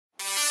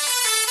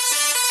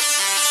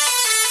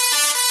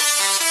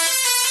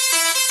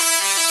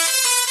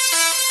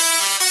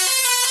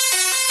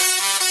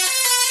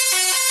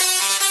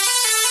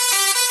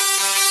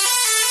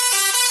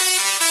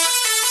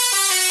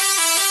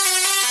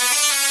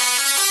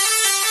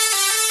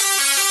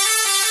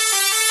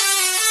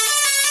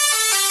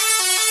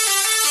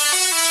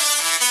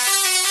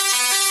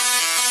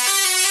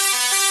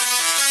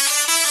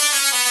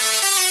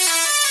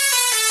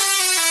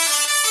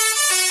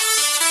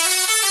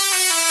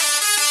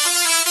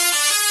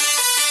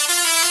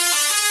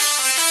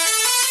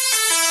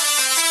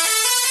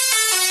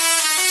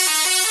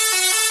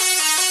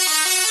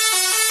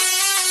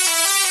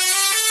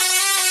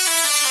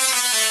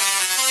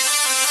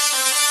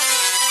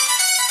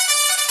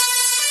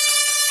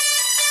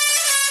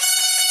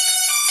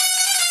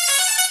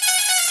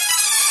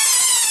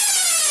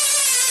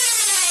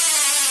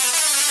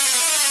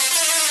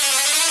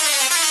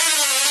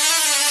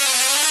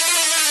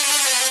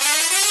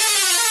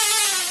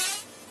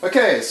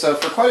Okay, so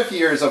for quite a few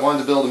years I've wanted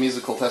to build a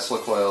musical Tesla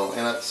coil,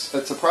 and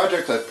it's a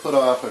project I've put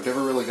off, I've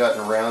never really gotten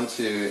around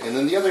to, and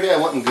then the other day I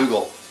went and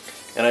Googled,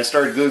 and I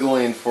started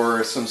Googling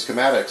for some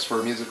schematics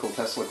for a musical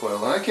Tesla coil,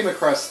 and I came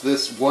across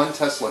this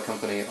oneTesla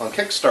company on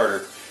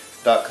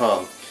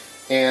Kickstarter.com,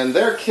 and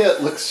their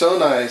kit looks so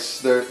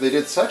nice, they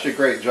did such a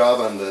great job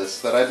on this,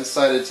 that I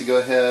decided to go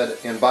ahead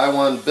and buy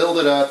one, build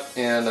it up,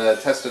 and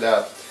test it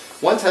out.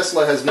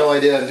 oneTesla has no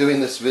idea I'm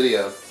doing this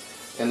video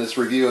and this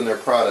review on their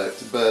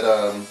product, but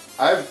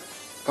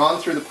I've gone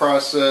through the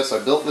process,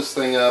 I built this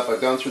thing up,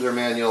 I've gone through their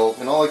manual,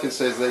 and all I can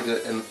say is they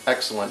did an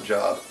excellent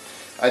job.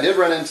 I did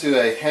run into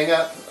a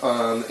hang-up,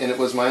 and it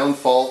was my own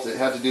fault. It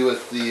had to do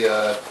with the,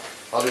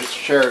 I'll just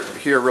share it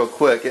here real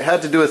quick. It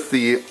had to do with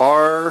the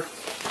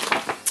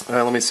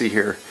let me see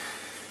here.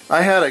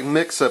 I had a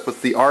mix-up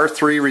with the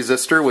R3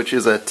 resistor, which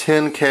is a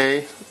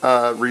 10K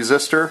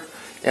resistor,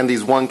 and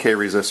these 1K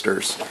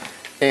resistors.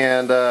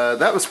 And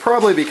that was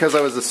probably because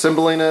I was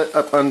assembling it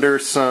up under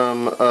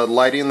some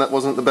lighting that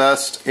wasn't the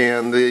best,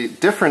 and the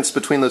difference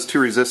between those two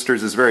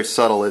resistors is very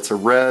subtle. It's a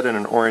red and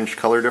an orange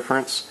color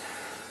difference.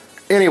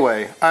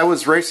 Anyway, I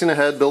was racing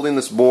ahead building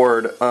this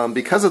board.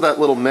 Because of that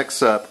little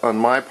mix-up on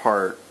my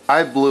part,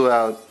 I blew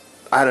out,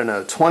 I don't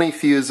know, 20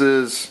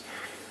 fuses,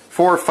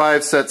 4 or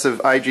 5 sets of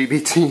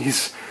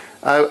IGBTs.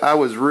 I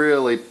was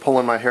really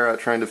pulling my hair out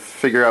trying to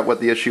figure out what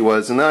the issue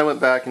was, and then I went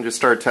back and just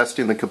started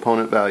testing the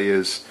component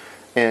values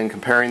and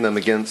comparing them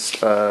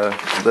against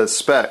the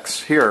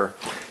specs here,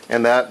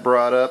 and that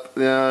brought up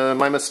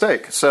my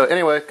mistake. So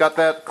anyway, got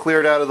that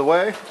cleared out of the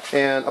way,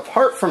 and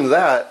apart from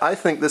that, I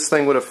think this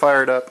thing would have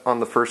fired up on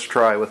the first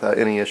try without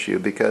any issue,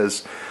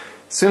 because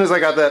as soon as I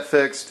got that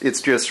fixed, it's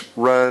just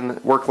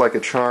worked like a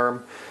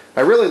charm.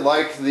 I really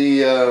like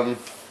the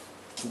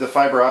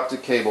fiber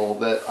optic cable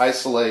that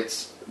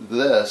isolates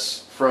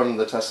this from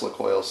the Tesla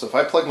coil. So if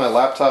I plug my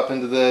laptop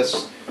into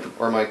this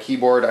or my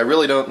keyboard, I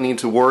really don't need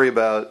to worry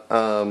about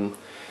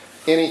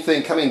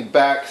anything coming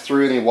back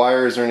through any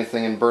wires or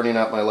anything and burning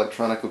out my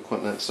electronic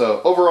equipment.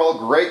 So overall,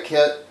 great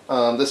kit.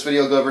 This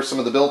video will go over some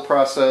of the build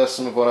process,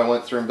 some of what I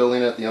went through in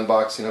building it, the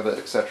unboxing of it,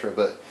 etc.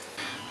 But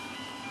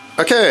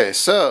okay,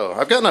 so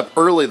I've gotten up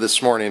early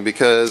this morning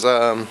because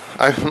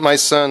my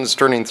son's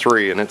turning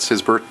 3 and it's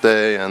his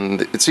birthday,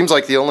 and it seems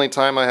like the only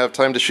time I have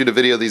time to shoot a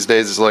video these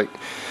days is like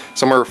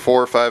somewhere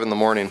 4 or 5 in the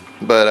morning.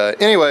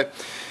 But anyway,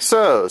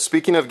 so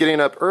speaking of getting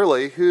up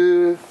early,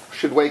 who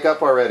should wake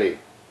up already?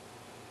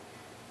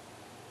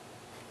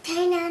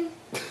 Turn on.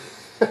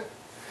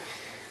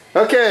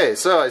 Okay,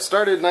 so I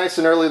started nice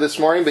and early this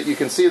morning, but you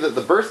can see that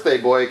the birthday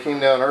boy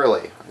came down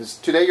early. Is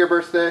today your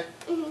birthday?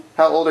 Mm-hmm.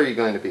 How old are you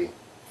going to be?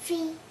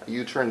 3.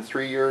 You turned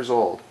 3 years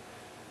old.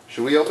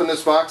 Should we open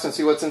this box and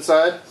see what's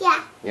inside?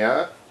 Yeah.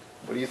 Yeah?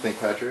 What do you think,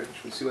 Patrick?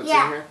 Should we see what's in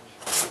here?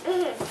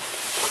 Mm-hmm.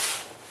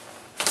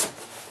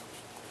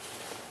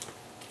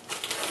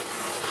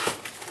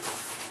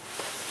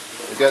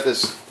 We've got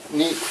this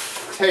neat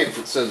tape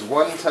that says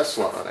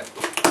oneTesla on it.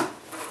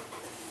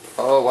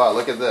 Oh wow,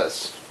 look at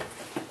this.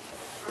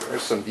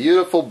 There's some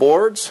beautiful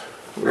boards.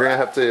 We're going to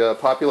have to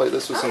populate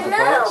this with some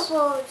components.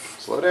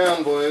 Slow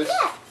down, boys.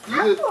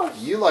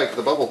 You like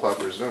the bubble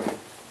poppers, don't you?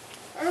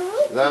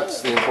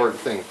 That's the important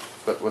thing.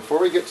 But before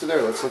we get to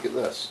there, let's look at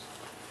this.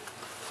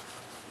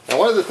 Now,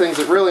 one of the things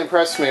that really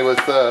impressed me with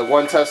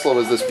oneTesla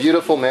was this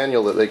beautiful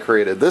manual that they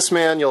created. This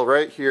manual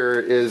right here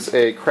is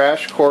a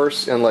crash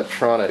course in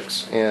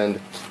electronics, and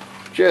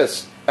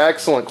just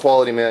excellent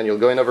quality manual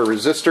going over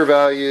resistor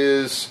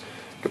values,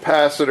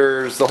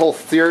 capacitors, the whole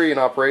theory and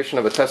operation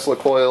of a Tesla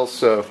coil.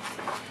 So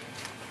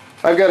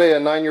I've got a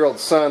 9-year-old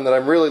son that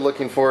I'm really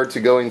looking forward to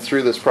going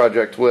through this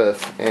project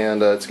with,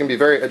 and it's going to be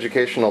very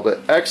educational, but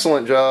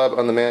excellent job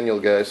on the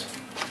manual, guys.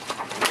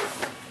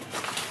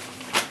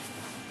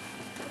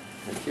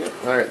 Thank you.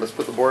 Alright, let's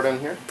put the board in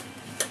here.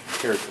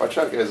 Here, watch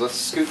out, guys. Let's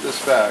scoot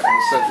this back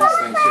and set these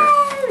things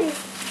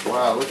here.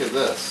 Wow, look at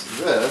this.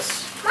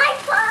 This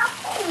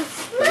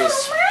is a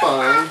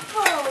spun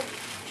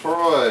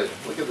Troy.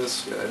 Look at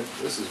this guy.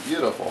 This is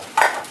beautiful.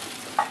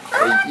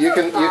 You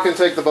can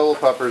take the bubble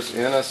poppers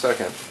in a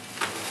second.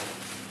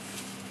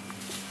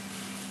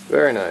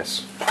 Very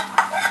nice.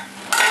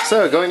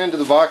 So going into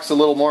the box a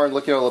little more and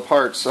looking at all the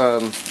parts,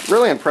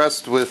 really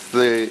impressed with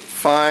the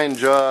fine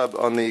job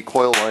on the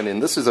coil winding.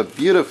 This is a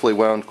beautifully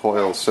wound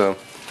coil, so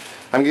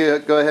I'm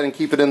going to go ahead and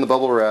keep it in the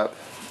bubble wrap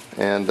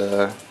and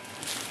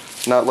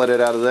not let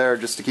it out of there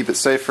just to keep it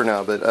safe for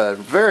now. But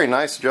very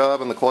nice job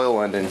on the coil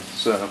winding.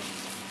 So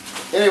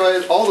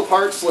anyway, all the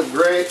parts look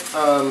great.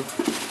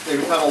 They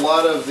have a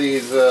lot of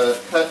these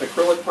cut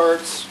acrylic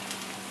parts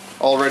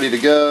all ready to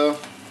go.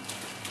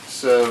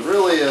 So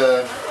really,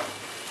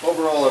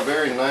 overall, a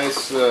very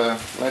nice,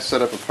 nice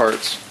setup of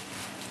parts.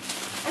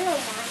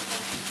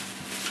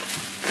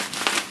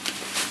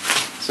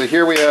 So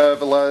here we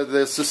have a lot of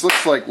this. This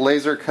looks like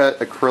laser cut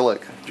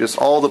acrylic. Just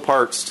all the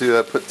parts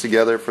to put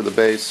together for the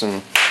base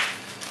and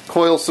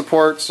coil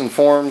supports and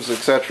forms,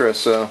 etc.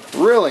 So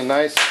really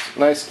nice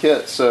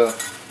kit. So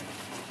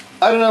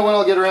I don't know when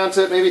I'll get around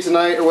to it, maybe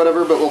tonight or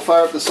whatever, but we'll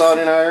fire up the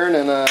soldering iron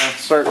and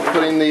start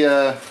putting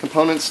the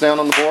components down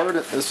on the board.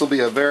 This will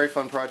be a very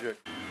fun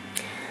project.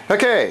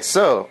 Okay,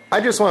 so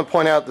I just want to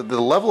point out that the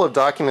level of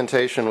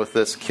documentation with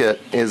this kit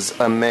is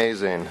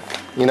amazing.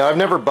 You know, I've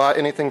never bought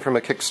anything from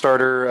a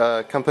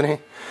Kickstarter company,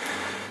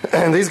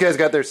 and these guys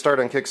got their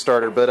start on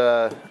Kickstarter,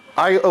 but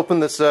I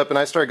opened this up and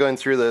I started going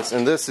through this,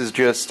 and this is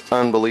just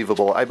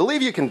unbelievable. I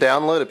believe you can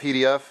download a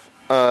PDF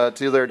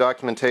to their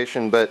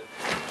documentation, but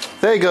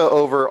they go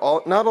over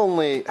not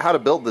only how to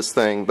build this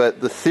thing,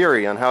 but the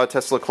theory on how a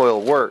Tesla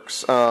coil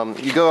works.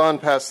 You go on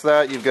past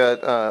that, you've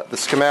got the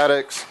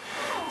schematics.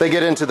 They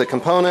get into the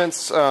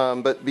components,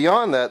 but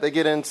beyond that, they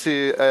get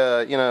into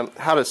you know,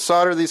 how to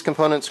solder these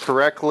components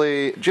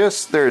correctly.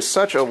 Just there's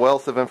such a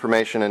wealth of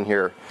information in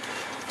here,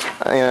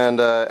 and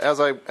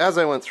as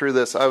I went through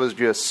this, I was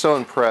just so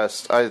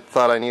impressed. I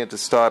thought I needed to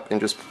stop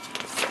and just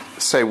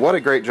say what a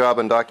great job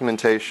on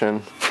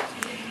documentation.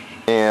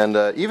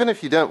 And even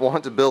if you don't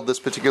want to build this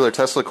particular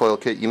Tesla coil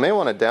kit, you may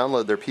want to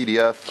download their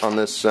PDF on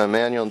this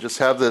manual and just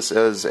have this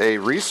as a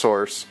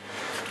resource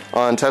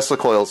on Tesla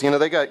coils. You know,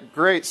 they got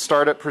great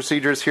startup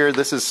procedures here.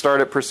 This is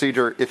startup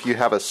procedure if you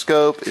have a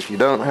scope, if you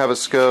don't have a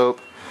scope,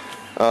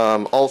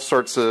 all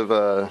sorts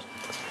of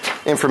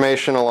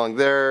information along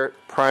there,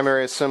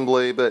 primary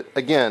assembly. But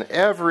again,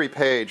 every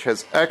page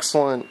has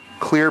excellent,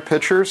 clear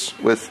pictures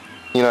with,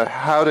 you know,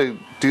 how to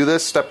do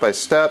this step by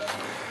step.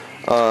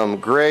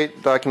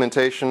 Great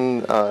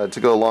documentation to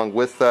go along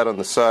with that on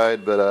the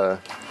side, but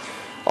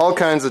all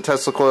kinds of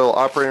Tesla coil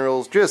operating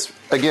rules. Just,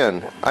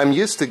 again, I'm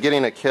used to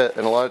getting a kit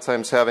and a lot of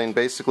times having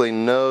basically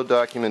no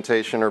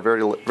documentation or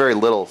very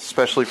little,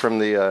 especially from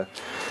the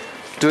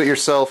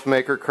do-it-yourself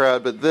maker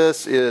crowd, but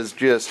this is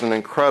just an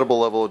incredible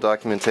level of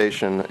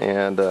documentation,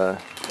 and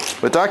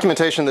with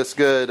documentation this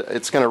good,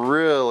 it's going to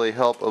really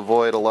help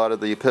avoid a lot of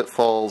the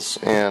pitfalls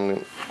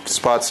and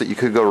spots that you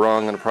could go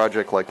wrong on a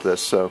project like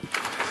this. So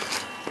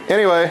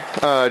anyway,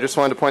 I just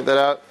wanted to point that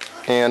out.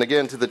 And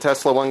again, to the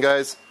Tesla One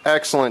guys,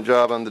 excellent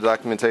job on the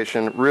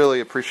documentation. Really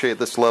appreciate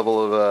this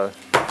level of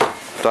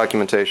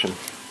documentation.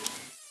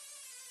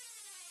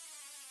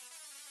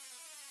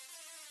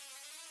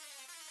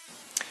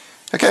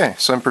 Okay,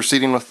 so I'm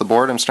proceeding with the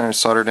board. I'm starting to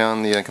solder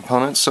down the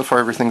components. So far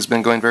everything's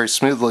been going very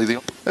smoothly.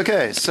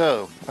 Okay,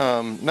 so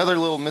another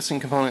little missing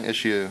component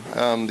issue.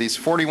 These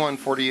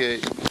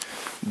 4148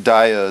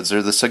 diodes,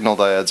 or the signal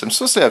diodes. I'm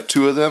supposed to have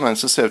two of them. I'm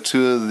supposed to have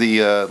two of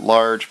the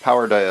large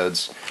power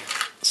diodes.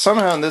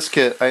 Somehow in this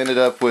kit I ended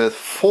up with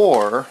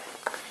 4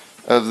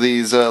 of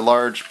these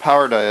large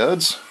power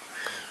diodes,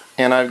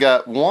 and I've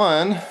got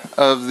 1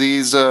 of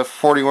these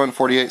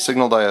 4148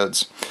 signal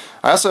diodes.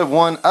 I also have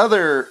one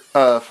other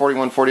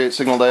 4148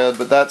 signal diode,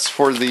 but that's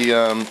for the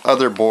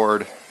other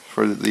board,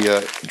 for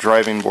the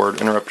driving board,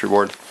 interrupter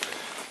board.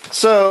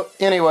 So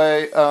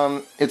anyway,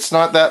 it's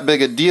not that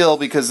big a deal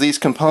because these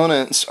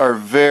components are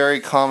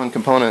very common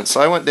components. So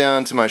I went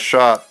down to my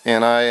shop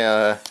and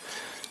I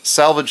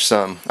salvaged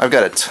some. I've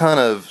got a ton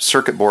of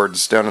circuit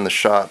boards down in the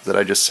shop that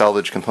I just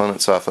salvaged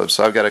components off of,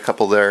 so I've got a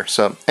couple there.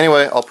 So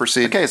anyway, I'll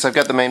proceed. Okay, so I've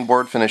got the main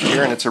board finished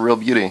here and it's a real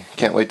beauty.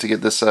 Can't wait to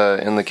get this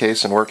in the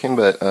case and working,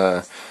 but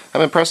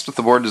I'm impressed with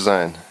the board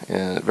design.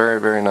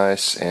 Very, very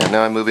nice. And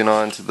now I'm moving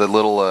on to the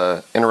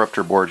little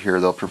interrupter board here.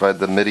 They'll provide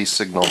the MIDI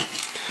signal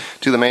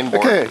to the main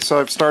board. Okay, so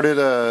I've started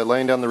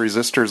laying down the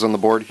resistors on the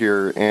board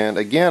here, and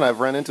again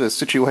I've run into a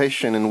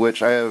situation in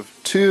which I have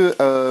 2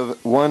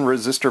 of one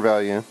resistor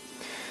value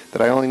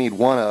that I only need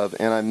 1 of,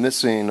 and I'm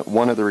missing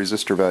 1 of the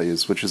resistor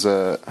values, which is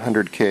a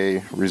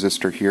 100K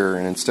resistor here,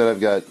 and instead I've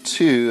got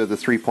 2 of the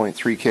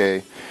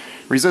 3.3K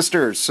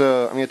resistors.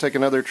 So I'm going to take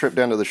another trip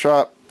down to the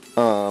shop.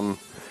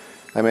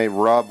 I may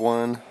rob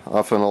one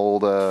off an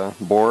old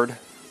board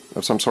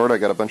of some sort. I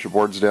got a bunch of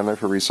boards down there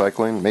for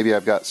recycling. Maybe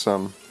I've got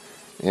some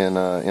in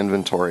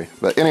inventory.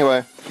 But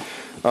anyway,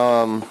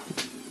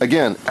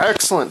 again,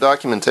 excellent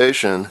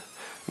documentation,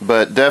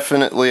 but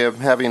definitely I'm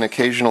having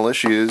occasional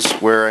issues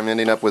where I'm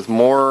ending up with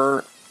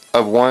more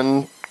of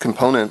one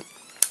component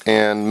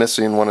and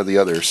missing one of the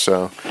others.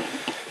 So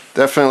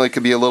definitely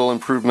could be a little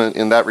improvement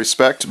in that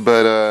respect,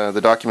 but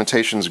the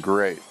documentation's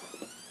great.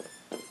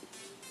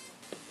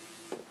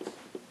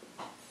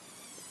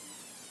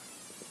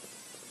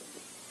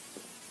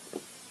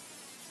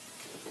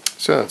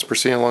 So it's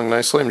proceeding along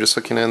nicely. I'm just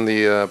hooking in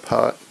the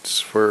pots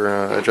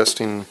for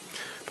adjusting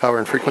power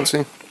and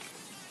frequency,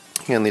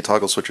 and the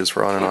toggle switches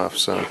for on and off.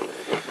 So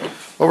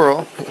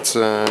overall, it's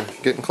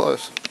getting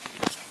close.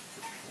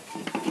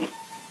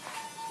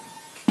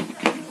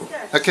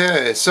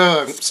 Okay,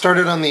 so I've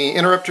started on the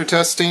interrupter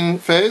testing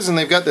phase, and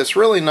they've got this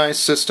really nice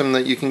system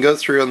that you can go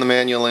through on the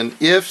manual, and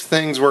if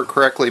things work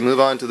correctly, move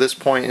on to this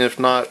point, and if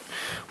not,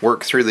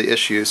 work through the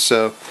issues.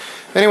 So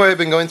anyway, I've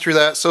been going through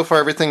that. So far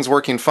everything's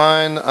working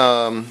fine.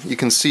 You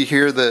can see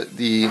here that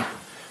the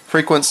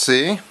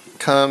frequency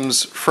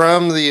comes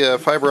from the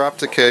fiber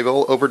optic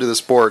cable over to this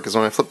board, because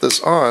when I flip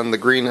this on, the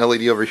green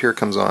LED over here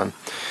comes on.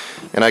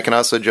 And I can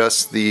also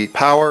adjust the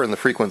power and the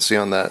frequency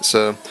on that.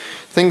 So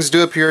things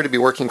do appear to be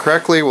working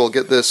correctly. We'll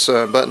get this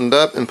buttoned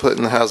up and put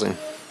in the housing.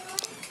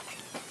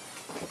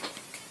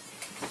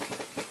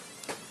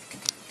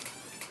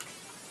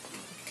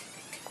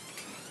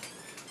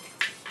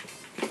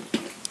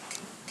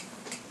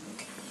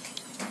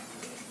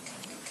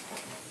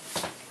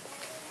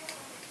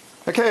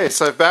 Okay,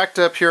 so I've backed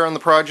up here on the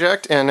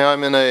project and now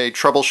I'm in a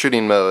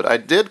troubleshooting mode. I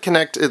did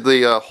connect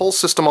the whole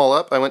system all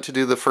up. I went to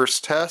do the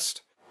first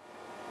test